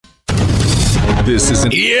This is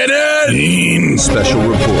an ENN special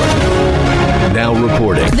report. Now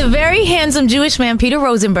reporting. The very handsome Jewish man, Peter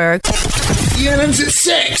Rosenberg. ENN's at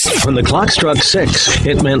 6. When the clock struck 6,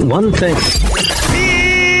 it meant one thing.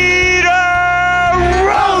 Peter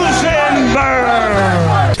Rosenberg!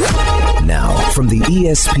 Now, from the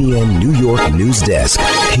ESPN New York news desk,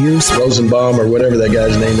 here's Rosenbaum or whatever that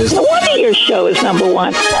guy's name is. No wonder your show is number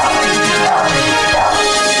one.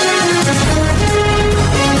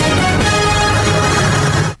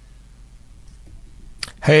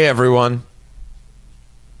 Hey, everyone.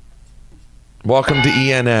 Welcome to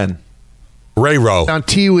ENN. Ray-Ro. On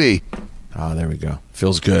Tiwi. Oh, there we go.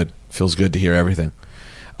 Feels good. Feels good to hear everything.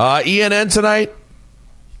 ENN tonight,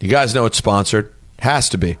 you guys know it's sponsored. Has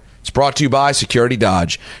to be. It's brought to you by Security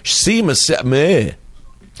Dodge. See Michelle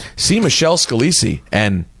Scalisi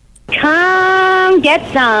and... Come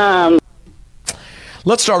get some.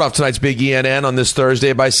 Let's start off tonight's big ENN on this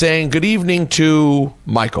Thursday by saying good evening to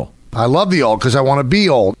Michael. I love the old because I want to be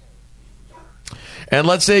old. And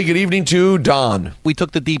let's say good evening to Don. We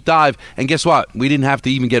took the deep dive, and guess what? We didn't have to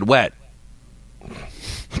even get wet.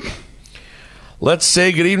 Let's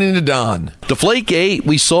say good evening to Don. Deflategate,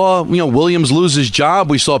 we saw Williams lose his job.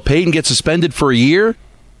 We saw Payton get suspended for a year.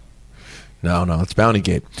 No, it's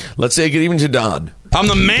Bountygate. Let's say good evening to Don. I'm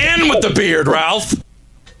the man with the beard, Ralph.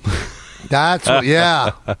 That's what,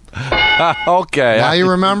 yeah. Okay. Now you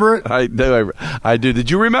remember it? I do. Did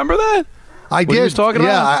you remember that? I did. What he was talking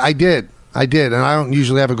yeah, about? I did. And I don't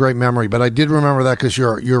usually have a great memory, but I did remember that because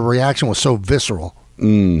your reaction was so visceral.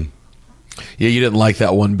 Yeah, you didn't like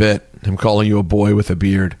that one bit. Him calling you a boy with a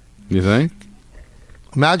beard. You think?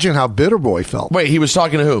 Imagine how Bitter Boy felt. Wait, he was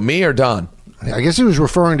talking to who? Me or Don? I guess he was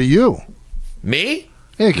referring to you. Me?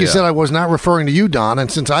 Yeah, you said I was not referring to you, Don,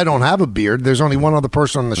 and since I don't have a beard, there's only one other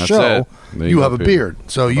person on the show. You have a beard.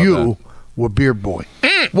 So you were Beard Boy.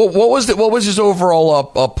 Well, what was his overall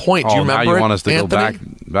point? Do you remember now you it, want us to Anthony? go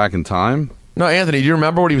back in time? No, Anthony, do you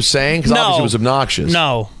remember what he was saying? Because obviously it was obnoxious.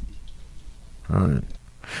 No. All right.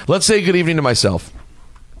 Let's say good evening to myself.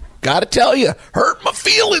 Gotta tell you, hurt my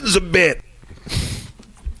feelings a bit.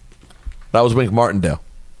 That was Wink Martindale.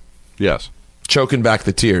 Yes. Choking back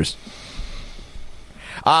the tears.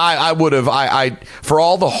 I would have, for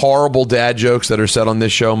all the horrible dad jokes that are said on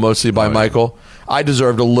this show, mostly by Michael, I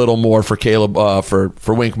deserved a little more for Caleb,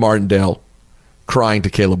 for Wink Martindale crying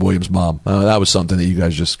to Caleb Williams' mom. That was something that you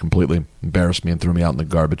guys just completely embarrassed me and threw me out in the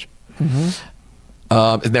garbage. Mm-hmm.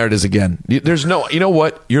 And there it is again. There's no, you know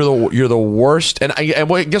what? You're the worst. And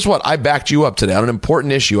guess what? I backed you up today on an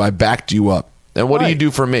important issue. I backed you up. And what do you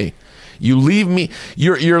do for me? You leave me.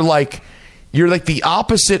 You're like the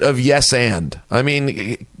opposite of yes and. I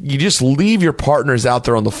mean, you just leave your partners out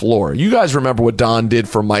there on the floor. You guys remember what Don did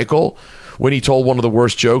for Michael when he told one of the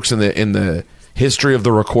worst jokes in the history of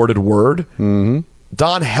the recorded word? Mm-hmm.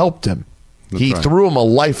 Don helped him. He threw him a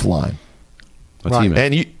lifeline. Right.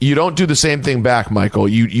 And you don't do the same thing back, Michael.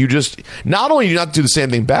 You just, not only do you not do the same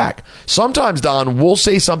thing back, sometimes, Don, will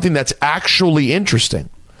say something that's actually interesting.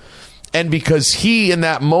 And because he, in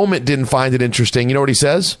that moment, didn't find it interesting, you know what he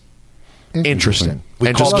says? Interesting. We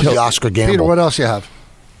and call just it the Oscar gamble. Peter, what else you have?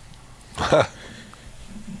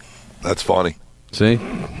 That's funny. See?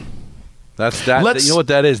 That's that. You know what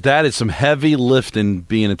that is? That is some heavy lifting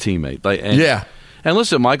being a teammate. Yeah. And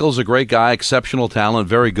listen, Michael's a great guy, exceptional talent,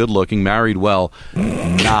 very good looking, married well,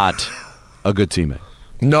 not a good teammate.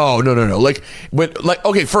 No.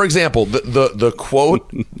 Okay, for example, the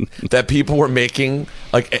quote that people were making,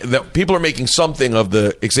 that people are making something of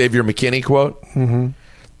the Xavier McKinney quote. Mm-hmm.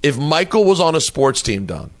 If Michael was on a sports team,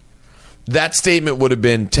 Don, that statement would have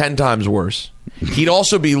been 10 times worse. He'd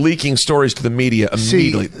also be leaking stories to the media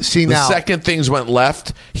immediately. See the now, second things went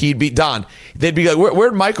left, he'd be Don. They'd be like,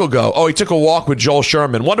 "Where'd Michael go? Oh, he took a walk with Joel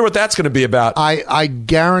Sherman. Wonder what that's going to be about." I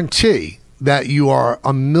guarantee that you are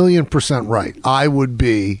 1,000,000% right. I would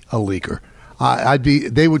be a leaker.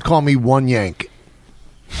 They would call me one Yank.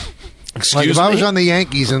 Excuse me? If I was on the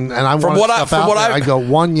Yankees and I wanted stuff out there, I'd go,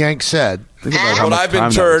 one Yank said.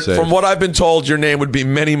 From what I've been told, your name would be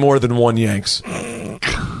many more than one Yanks. I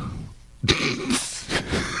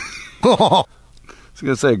was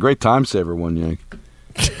going to say, a great time saver, one Yank.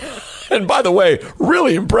 And by the way,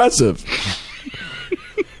 really impressive.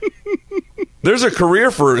 There's a career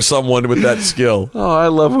for someone with that skill. Oh, I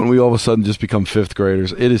love when we all of a sudden just become fifth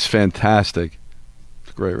graders. It is fantastic.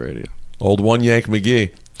 It's great radio. Old one Yank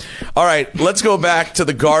McGee. All right, let's go back to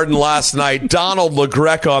the Garden last night. Donald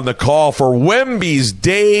LaGreca on the call for Wemby's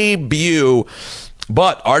debut.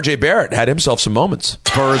 But R.J. Barrett had himself some moments.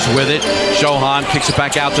 Spurs with it. Shohan kicks it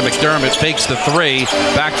back out to McDermott. Fakes the three.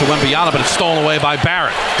 Back to Wembanyama, but it's stolen away by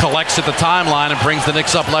Barrett. Collects at the timeline and brings the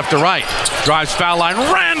Knicks up left to right. Drives foul line.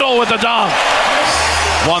 Randall with the dunk.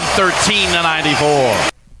 113-94.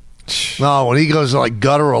 No, when he goes like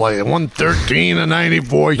guttural, like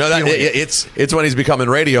 113-94. No, it's when he's becoming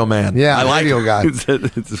Radio Man. Yeah, I like Radio it. guy.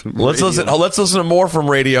 Let's listen to more from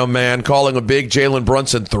Radio Man calling a big Jalen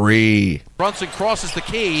Brunson three. Brunson crosses the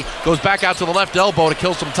key, goes back out to the left elbow to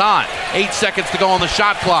kill some time. 8 seconds to go on the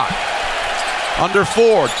shot clock. Under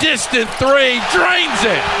 4, distant three, drains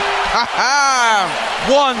it.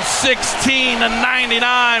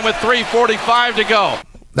 116-99 with 3:45 to go.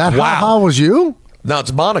 That how was you? No,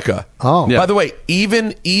 it's Monica. Oh. Yeah. By the way,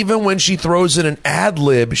 even when she throws in an ad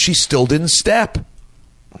lib, she still didn't step.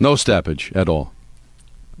 No steppage at all.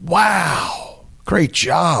 Wow. Great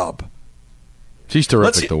job. She's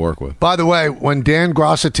terrific to work with. By the way, when Dan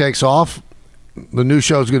Grossa takes off, the new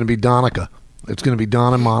show is going to be Donica. It's going to be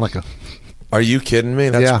Don and Monica. Are you kidding me?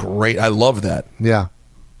 That's great. I love that. Yeah.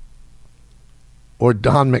 Or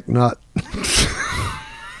Don McNutt.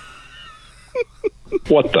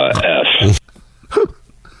 What the F?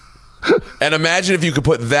 And imagine if you could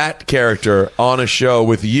put that character on a show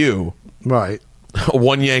with you. Right.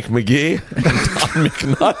 One Yank McGee and Don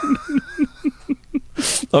McNutt.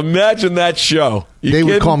 Imagine that show. They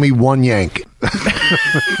would call me One Yank.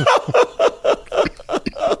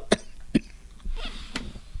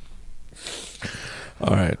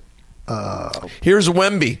 All right. Here's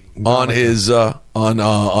Wemby on his on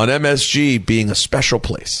MSG being a special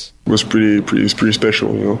place. It was pretty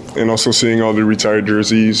special, you know, and also seeing all the retired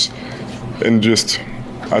jerseys, and just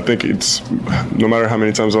I think it's no matter how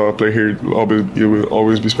many times I'll play here, it will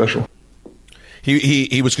always be special.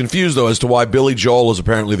 He was confused though as to why Billy Joel is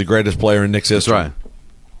apparently the greatest player in Knicks history. That's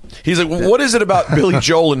right. He's like, well, what is it about Billy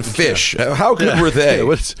Joel and Fish? How good were they?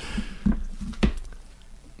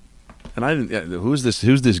 And I didn't. Who's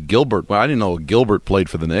this Gilbert? Well, I didn't know Gilbert played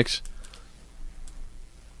for the Knicks.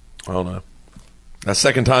 I don't know. That's the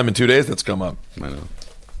second time in 2 days that's come up. I know.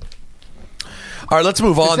 All right, let's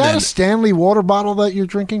move on. Is that then. a Stanley water bottle that you're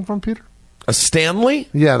drinking from, Peter? A Stanley?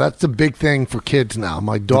 Yeah, that's the big thing for kids now.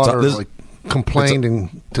 My daughter complained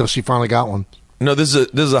until she finally got one. No, this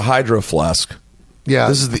is a Hydro Flask. Yeah,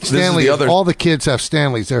 this is Stanley. the other. All the kids have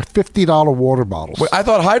Stanleys. They're $50 water bottles. Wait, I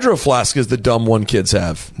thought Hydro Flask is the dumb one kids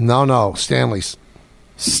have. No, Stanleys.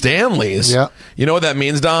 Stanleys? Yeah. You know what that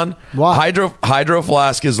means, Don? What? Hydro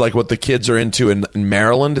Flask is like what the kids are into in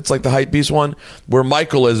Maryland. It's like the hype beast one. Where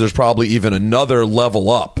Michael is, there's probably even another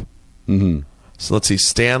level up. Mm-hmm. So let's see.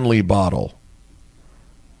 Stanley bottle.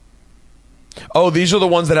 Oh, these are the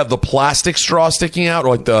ones that have the plastic straw sticking out?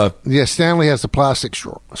 Or like the... Yeah, Stanley has the plastic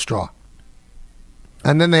straw.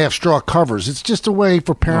 And then they have straw covers. It's just a way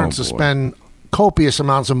for parents to spend copious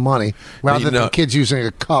amounts of money rather than kids using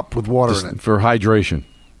a cup with water in it for hydration.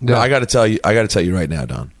 No, I got to tell you right now,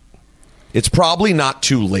 Don. It's probably not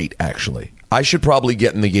too late. Actually, I should probably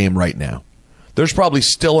get in the game right now. There's probably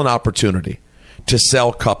still an opportunity to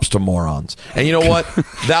sell cups to morons. And you know what?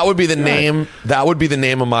 That would be the name. That would be the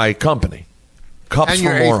name of my company. Cups and for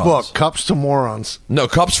your morons. book, Cups to Morons. No,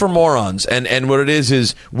 Cups for Morons. And what it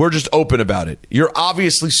is we're just open about it. You're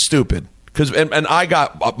obviously stupid. And I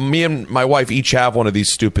got, me and my wife each have one of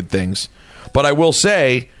these stupid things. But I will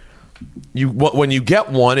say, when you get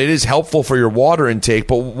one, it is helpful for your water intake.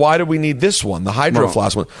 But why do we need this one, the Hydro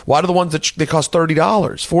Flask one? Why do the ones that they cost $30,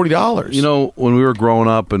 $40? You know, when we were growing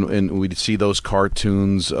up and we'd see those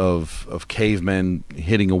cartoons of cavemen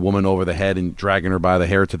hitting a woman over the head and dragging her by the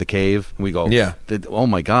hair to the cave, and we go, yeah, oh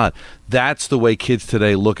my God, that's the way kids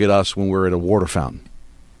today look at us when we're at a water fountain.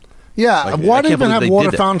 Yeah, why do they even have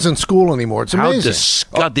water fountains in school anymore? It's amazing.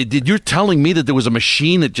 You're telling me that there was a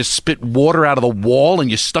machine that just spit water out of the wall and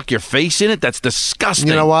you stuck your face in it? That's disgusting.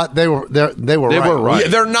 You know what? They were right. Yeah,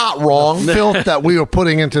 they're not wrong. The filth that we were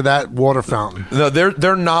putting into that water fountain. No,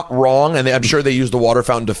 they're not wrong, and I'm sure they use the water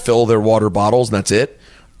fountain to fill their water bottles, and that's it.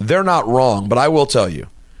 They're not wrong, but I will tell you,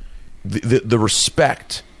 the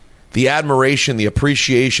respect, the admiration, the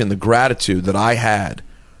appreciation, the gratitude that I had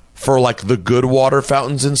for like the good water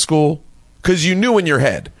fountains in school, because you knew in your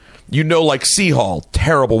head, like C Hall,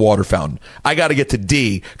 terrible water fountain. I got to get to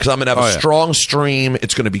D because I'm going to have a strong stream.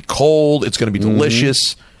 It's going to be cold. It's going to be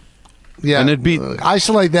delicious. Yeah, and it'd be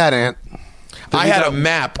isolate that, Ant. I had a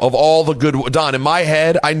map of all the good. Don, in my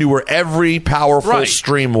head, I knew where every powerful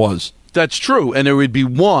stream was. That's true, and there would be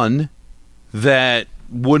one that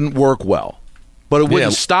wouldn't work well. But it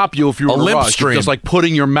wouldn't stop you if you were a limp rushed. stream. Just like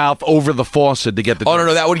putting your mouth over the faucet to get the. Oh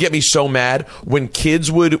no, that would get me so mad when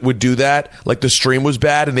kids would do that. Like the stream was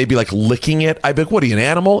bad, and they'd be like licking it. I'd be like, "What are you, an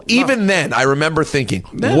animal?" No. Even then, I remember thinking,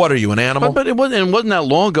 "What are you, an animal?" But it wasn't that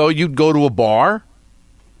long ago. You'd go to a bar,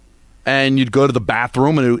 and you'd go to the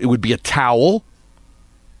bathroom, and it would be a towel.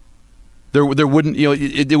 There wouldn't,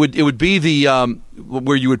 it would be the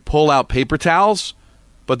where you would pull out paper towels,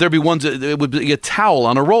 but there'd be ones that it would be a towel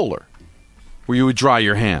on a roller where you would dry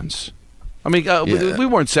your hands. I mean, we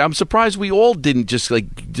weren't. I'm surprised we all didn't just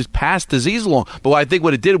pass disease along. But I think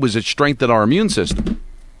what it did was it strengthened our immune system.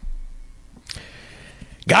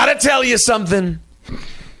 Gotta tell you something.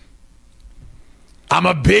 I'm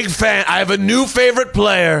a big fan. I have a new favorite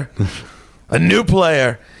player. A new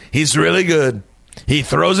player. He's really good. He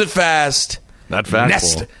throws it fast. That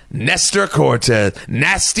fastball. Nestor Cortez.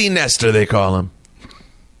 Nasty Nestor, they call him.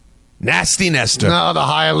 Nasty Nestor. No, the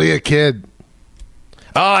Hialeah kid.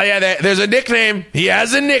 Oh, yeah, there's a nickname. He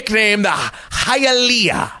has a nickname, the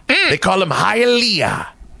Hialeah. They call him Hialeah.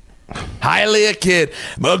 Hialeah kid.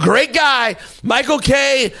 A great guy. Michael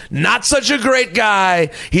Kay, not such a great guy.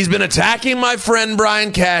 He's been attacking my friend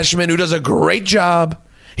Brian Cashman, who does a great job.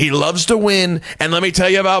 He loves to win. And let me tell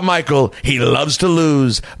you about Michael. He loves to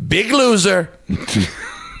lose. Big loser.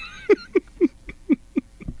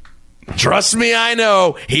 Trust me, I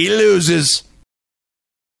know. He loses.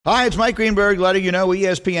 Hi, it's Mike Greenberg letting you know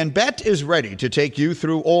ESPN Bet is ready to take you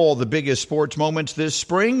through all the biggest sports moments this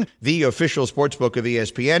spring. The official sportsbook of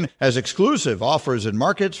ESPN has exclusive offers and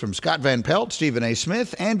markets from Scott Van Pelt, Stephen A.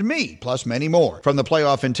 Smith, and me, plus many more. From the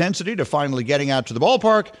playoff intensity to finally getting out to the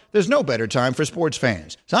ballpark, there's no better time for sports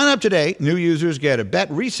fans. Sign up today. New users get a bet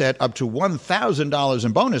reset up to $1,000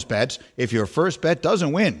 in bonus bets if your first bet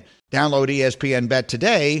doesn't win. Download ESPN Bet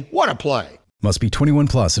today. What a play. Must be 21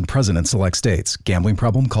 plus and present in select states. Gambling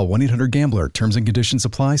problem? Call 1-800-GAMBLER. Terms and conditions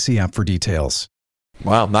apply. See app for details.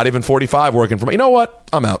 Wow, not even 45 working for me. You know what?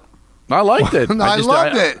 I'm out. I liked it. I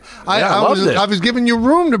loved it. I was giving you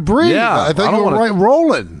room to breathe. Yeah, I thought you were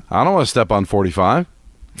rolling. I don't want to step on 45.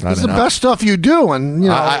 This is the best stuff you do, and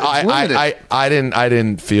I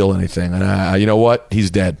didn't feel anything. And you know what?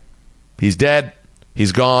 He's dead. He's dead.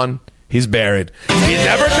 He's gone. He's buried. He's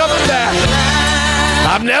never coming back.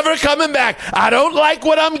 I'm never coming back. I don't like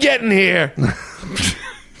what I'm getting here.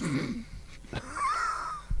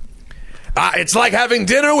 It's like having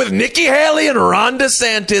dinner with Nikki Haley and Ron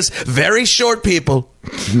DeSantis. Very short people.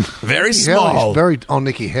 Very small.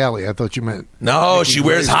 Nikki Haley. I thought you meant. No, Nikki she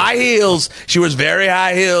wears high heels. She wears very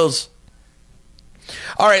high heels.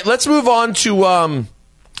 All right, let's move on to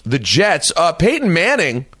the Jets. Peyton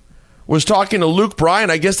Manning was talking to Luke Bryan.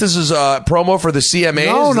 I guess this is a promo for the CMAs.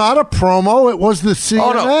 No, not a promo. It was the CMAs.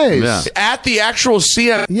 Oh, no. Yeah. At the actual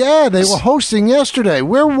CMAs. Yeah, they were hosting yesterday.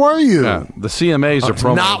 Where were you? Yeah, the CMAs are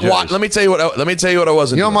promo. Let me tell you what I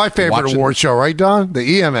wasn't. You know my favorite award show, right, Don? The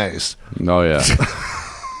EMAs. Oh yeah.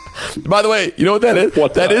 By the way, you know what that is?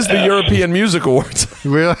 That is the European Music Awards.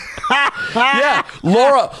 Really? Yeah.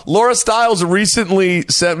 Laura Stiles recently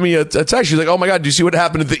sent me a text. She's like, "Oh my God, do you see what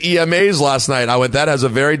happened at the EMAs last night?" I went, "That has a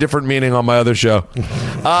very different meaning on my other show."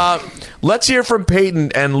 Let's hear from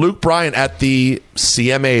Peyton and Luke Bryan at the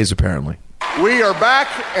CMAs, apparently. We are back,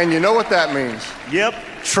 and you know what that means. Yep.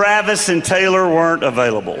 Travis and Taylor weren't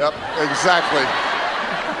available. Yep, exactly.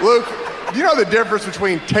 Luke, do you know the difference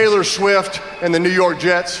between Taylor Swift and the New York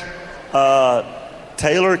Jets?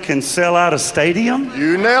 Taylor can sell out a stadium?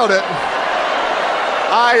 You nailed it.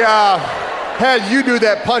 I had you do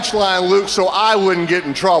that punchline, Luke, so I wouldn't get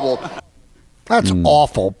in trouble. That's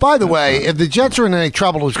awful. By the way, if the Jets are in any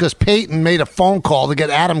trouble, it's because Peyton made a phone call to get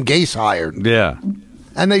Adam Gase hired. Yeah.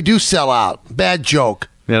 And they do sell out. Bad joke.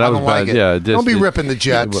 Yeah, that was bad. Yeah, don't be ripping the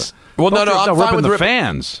Jets. Well, no, I'm fine ripping with the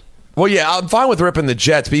fans. Well, yeah, I'm fine with ripping the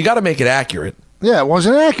Jets, but you got to make it accurate. Yeah, it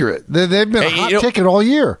wasn't accurate. They've been a hot ticket all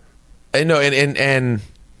year. No, and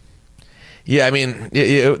yeah, I mean,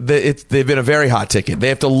 they've been a very hot ticket. They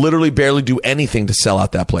have to literally barely do anything to sell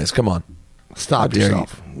out that place. Come on. Stop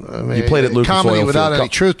yourself. I mean, you played at Lucas comedy Oil without Field. any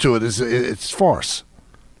truth to it it's farce.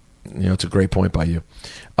 You know, it's a great point by you.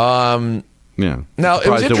 Yeah. Now, it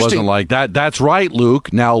was interesting. It wasn't like that. That's right,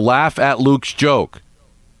 Luke. Now laugh at Luke's joke.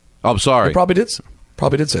 I'm sorry. He probably did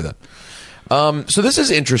say that. So this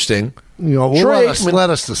is interesting. You know, let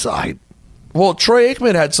us decide. Well, Troy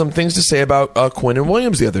Aikman had some things to say about Quinnen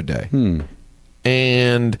Williams the other day.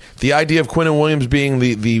 And the idea of Quinnen Williams being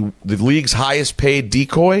the league's highest paid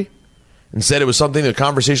decoy, and said it was something, a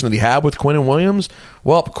conversation that he had with Quinnen Williams.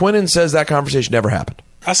 Well, Quinnen says that conversation never happened.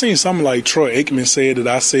 I seen something like Troy Aikman said that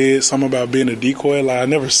I said something about being a decoy. Like, I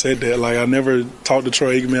never said that. Like, I never talked to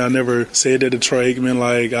Troy Aikman. I never said that to Troy Aikman.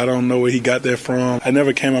 Like, I don't know where he got that from. I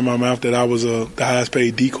never came out of my mouth that I was the highest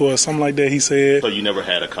paid decoy or something like that he said. So you never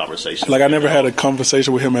had a conversation? Like, I never had a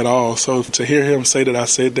conversation with him at all. So to hear him say that I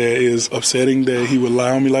said that is upsetting, that he would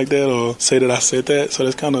lie on me like that or say that I said that. So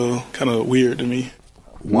that's kind of weird to me.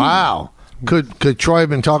 Wow. Could Troy have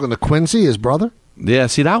been talking to Quincy, his brother? Yeah,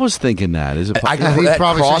 see, I was thinking that. Is it? He's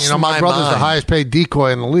probably saying, my brother's the highest paid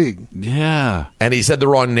decoy in the league. Yeah. And he said the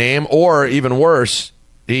wrong name, or even worse,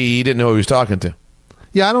 he didn't know who he was talking to.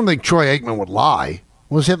 Yeah, I don't think Troy Aikman would lie.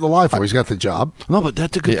 What does he have to lie for? He's got the job. No, but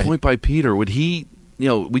that's a good point by Peter. Would he,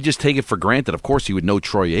 we just take it for granted. Of course, he would know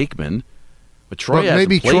Troy Aikman. But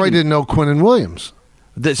maybe Troy didn't know Quinnen Williams.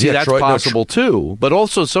 That's possible too. But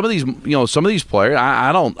also some of these, players,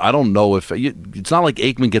 I don't know if it's not like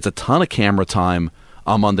Aikman gets a ton of camera time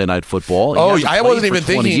on Monday Night Football. I wasn't even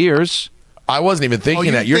thinking. Years. I wasn't even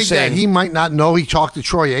thinking that. You're saying that he might not know he talked to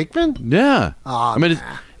Troy Aikman? Yeah. I mean,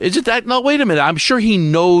 is it that? No, wait a minute. I'm sure he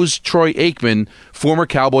knows Troy Aikman, former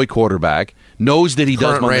Cowboy quarterback. Knows that he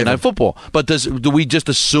does Monday Night Football. But do we just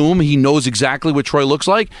assume he knows exactly what Troy looks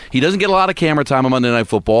like? He doesn't get a lot of camera time on Monday Night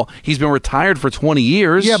Football. He's been retired for 20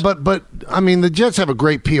 years. Yeah, but I mean, the Jets have a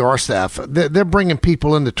great PR staff. They're bringing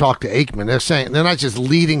people in to talk to Aikman. They're not just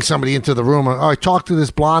leading somebody into the room. I talked to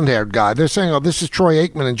this blonde-haired guy. They're saying, this is Troy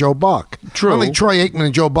Aikman and Joe Buck. True. I don't think Troy Aikman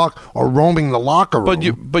and Joe Buck are roaming the locker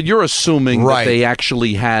room. But you're assuming that they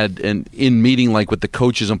actually had in meeting like with the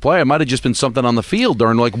coaches and player. It might have just been something on the field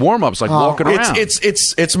during like warm-ups, like walking around.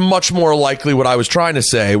 It's much more likely what I was trying to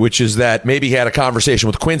say, which is that maybe he had a conversation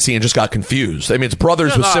with Quincy and just got confused. I mean, it's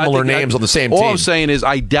brothers with similar names on the same team. All I'm saying is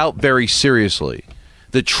I doubt very seriously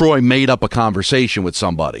that Troy made up a conversation with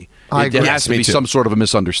somebody. It has to be some sort of a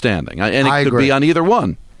misunderstanding. And it could be on either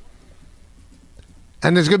one.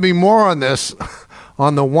 And there's going to be more on this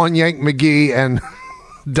on the One Yank McGee and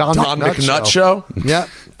Don McNutt show. Yep,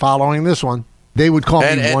 following this one. They would call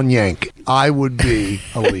me One Yank. I would be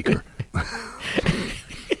a leaker.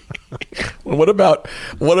 What about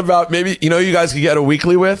maybe you guys could get a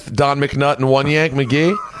weekly with Don McNutt and One Yank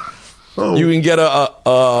McGee? Oh. You can get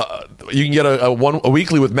a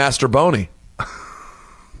weekly with Master Boney.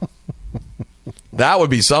 That would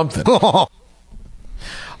be something. All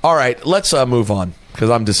right, let's move on because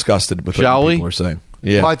I'm disgusted with what people are saying.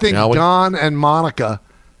 Yeah, well, I think Don and Monica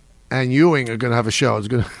and Ewing are going to have a show. It's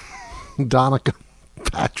going to Donica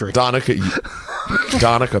Patrick.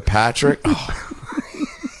 Donica Patrick. Oh.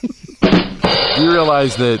 You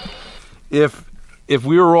realize that if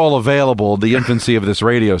we were all available, the infancy of this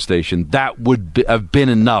radio station, that would have been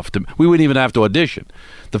enough. We wouldn't even have to audition.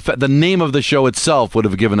 The name of the show itself would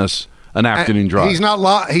have given us an afternoon drive. He's not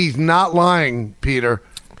lying, Peter.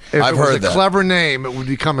 If I've it was heard a that. clever name, it would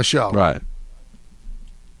become a show. Right.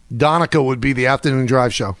 Donica would be the afternoon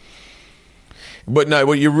drive show. But no,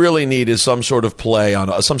 what you really need is some sort of play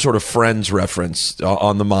on some sort of Friends reference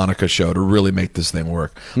on the Monica show to really make this thing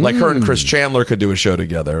work. Like her and Chris Chandler could do a show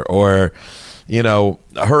together, or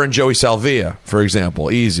her and Joey Salvia, for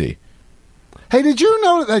example. Easy. Hey, did you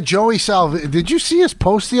know that Joey Salvia? Did you see his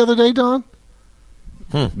post the other day, Don?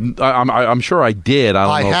 I'm sure I did.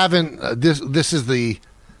 I haven't. This is the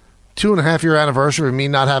 2.5-year anniversary of me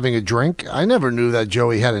not having a drink. I never knew that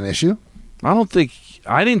Joey had an issue.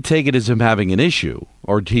 I didn't take it as him having an issue,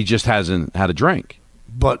 or he just hasn't had a drink.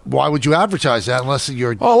 But why would you advertise that unless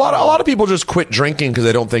you're... Well, a lot of people just quit drinking because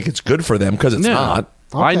they don't think it's good for them, because it's not.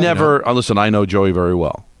 Okay, listen, I know Joey very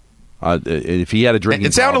well. If he had a drinking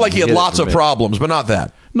it sounded like he had lots of problems, but not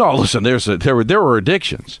that. No, listen, there were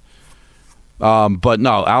addictions. But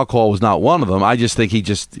no, alcohol was not one of them. I just think he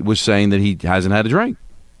just was saying that he hasn't had a drink.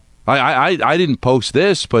 I didn't post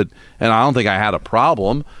this, and I don't think I had a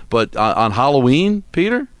problem. But on Halloween,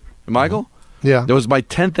 Peter and Michael, yeah, it was my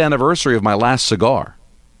 10th anniversary of my last cigar.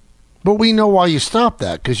 But we know why you stopped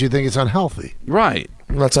that, because you think it's unhealthy, right?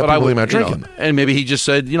 That's how people are drinking. And maybe he just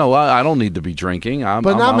said, I don't need to be drinking.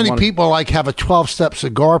 But not many people have a 12-step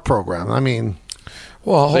cigar program. I mean,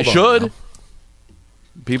 well, they should. Now.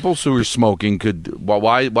 People who are smoking could.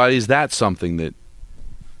 Why is that something that?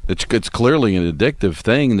 It's clearly an addictive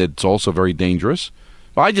thing that's also very dangerous.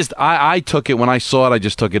 But I took it when I saw it. I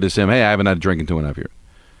just took it as him. Hey, I haven't had a drink in 2.5 years.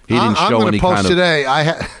 He didn't show any kind of. Today.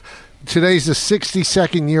 Today's the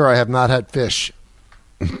 62nd year I have not had fish.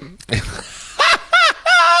 They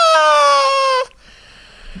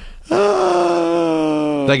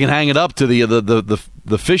can hang it up to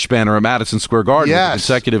the fish banner at Madison Square Garden. Yes.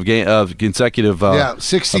 Consecutive.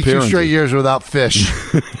 62 straight years without fish.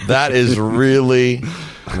 That is really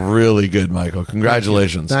Really good, Michael.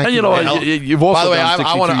 Congratulations. And you know, you've also by the way, done 62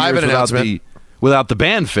 I have an years announcement. without the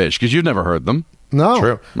band Fish, because you've never heard them. No.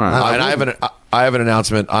 True. Right. And I have an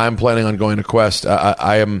announcement. I'm planning on going to Quest.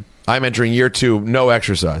 I'm entering year 2, no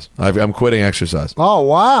exercise. I'm quitting exercise. Oh,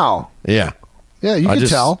 wow. Yeah. Yeah, you can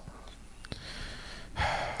tell.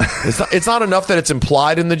 It's not enough that it's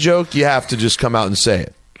implied in the joke. You have to just come out and say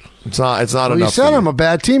it. It's not enough. You said I'm a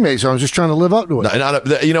bad teammate, so I'm just trying to live up to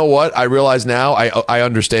it. You know what? I realize now I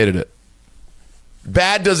understated it.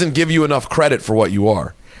 Bad doesn't give you enough credit for what you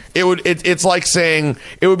are. It's like saying,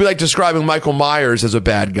 it would be like describing Michael Myers as a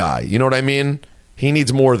bad guy. You know what I mean? He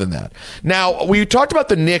needs more than that. Now, we talked about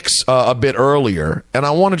the Knicks a bit earlier, and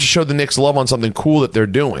I wanted to show the Knicks love on something cool that they're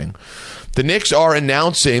doing. The Knicks are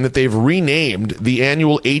announcing that they've renamed the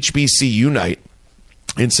annual HBCU night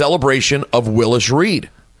in celebration of Willis Reed.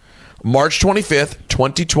 March 25th,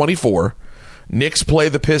 2024, Knicks play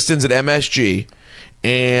the Pistons at MSG,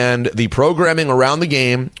 and the programming around the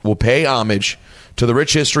game will pay homage to the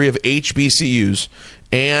rich history of HBCUs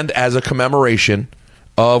and as a commemoration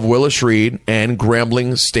of Willis Reed and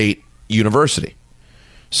Grambling State University.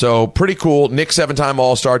 So pretty cool. Nick, 7-time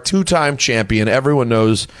All-Star, 2-time champion. Everyone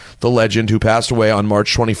knows the legend who passed away on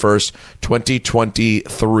March 21st,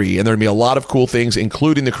 2023. And there are going to be a lot of cool things,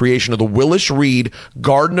 including the creation of the Willis Reed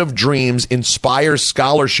Garden of Dreams Inspire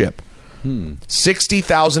Scholarship.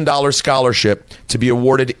 $60,000 scholarship to be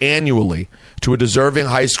awarded annually to a deserving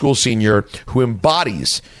high school senior who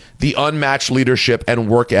embodies the unmatched leadership and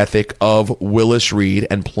work ethic of Willis Reed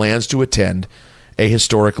and plans to attend a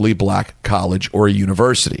historically black college or a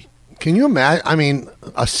university. Can you imagine? I mean,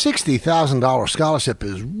 a $60,000 scholarship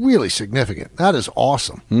is really significant. That is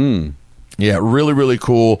awesome. Yeah, really, really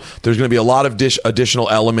cool. There's going to be a lot of additional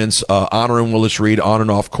elements honoring Willis Reed on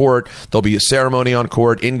and off court. There'll be a ceremony on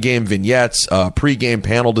court, in-game vignettes, pre-game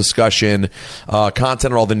panel discussion, content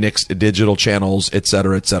on all the Knicks digital channels, et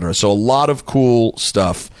cetera, et cetera. So a lot of cool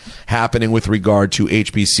stuff happening with regard to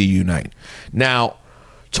HBCU night. Now,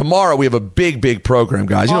 tomorrow we have a big program,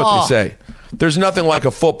 guys. You know what they say. There's nothing like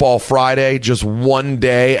a football Friday just one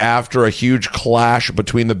day after a huge clash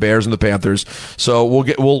between the Bears and the Panthers. So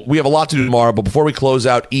we have a lot to do tomorrow, but before we close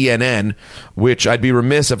out, ENN, which I'd be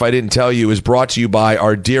remiss if I didn't tell you, is brought to you by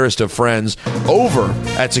our dearest of friends over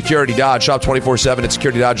at Security Dodge. Shop 24/7 at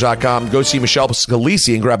securitydodge.com. Go see Michelle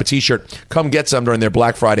Scalisi and grab a t-shirt. Come get some during their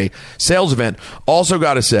Black Friday sales event. Also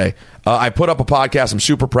got to say, I put up a podcast I'm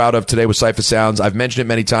super proud of today with Cypher Sounds. I've mentioned it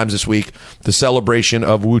many times this week, the celebration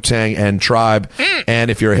of Wu-Tang and Tribe. And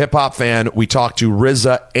if you're a hip-hop fan, we talked to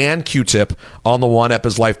RZA and Q-Tip on the One Ep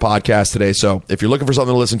Is Life podcast today. So if you're looking for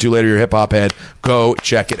something to listen to later, you're a hip-hop head, go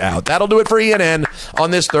check it out. That'll do it for ENN on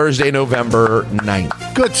this Thursday, November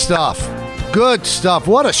 9th. Good stuff. Good stuff.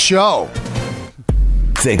 What a show.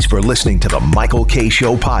 Thanks for listening to the Michael K.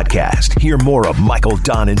 Show podcast. Hear more of Michael,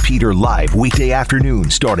 Don, and Peter live weekday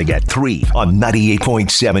afternoon starting at 3 on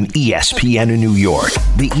 98.7 ESPN in New York,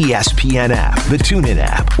 the ESPN app, the TuneIn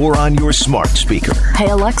app, or on your smart speaker. Hey,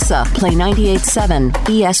 Alexa, play 98.7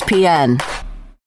 ESPN.